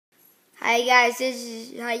Hi guys, this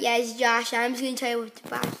is Josh. I'm just gonna tell you what the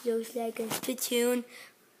box looks like in Splatoon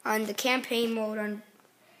on the campaign mode on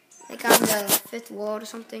the 5th world or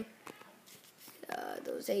something.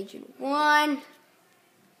 Those Agent 1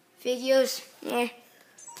 videos,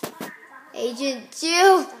 Agent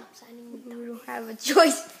 2. We don't have a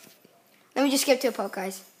choice. Let me just skip to a poke,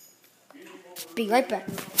 guys. Be right back.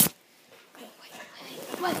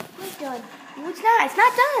 What? What's done? No, it's not. It's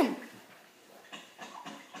not done.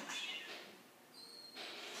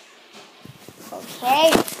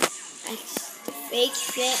 Okay, that's the fake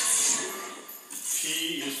fit.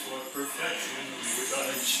 P is for perfection, which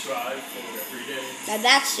I strive for every day. Now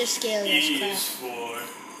that's just scary as crap. E is for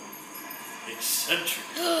eccentric.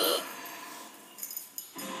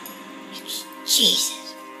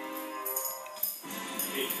 Jesus.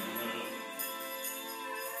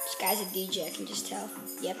 This guy's a DJ, I can just tell.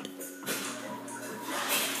 Yep.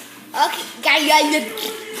 Okay, guys,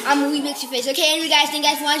 I'm gonna remix your face. Okay, anyway, guys, thank you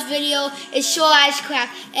guys for watching this video. It's so as crap,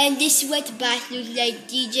 and this is what the boss looks like,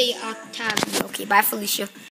 DJ Octavio. Okay, bye, Felicia.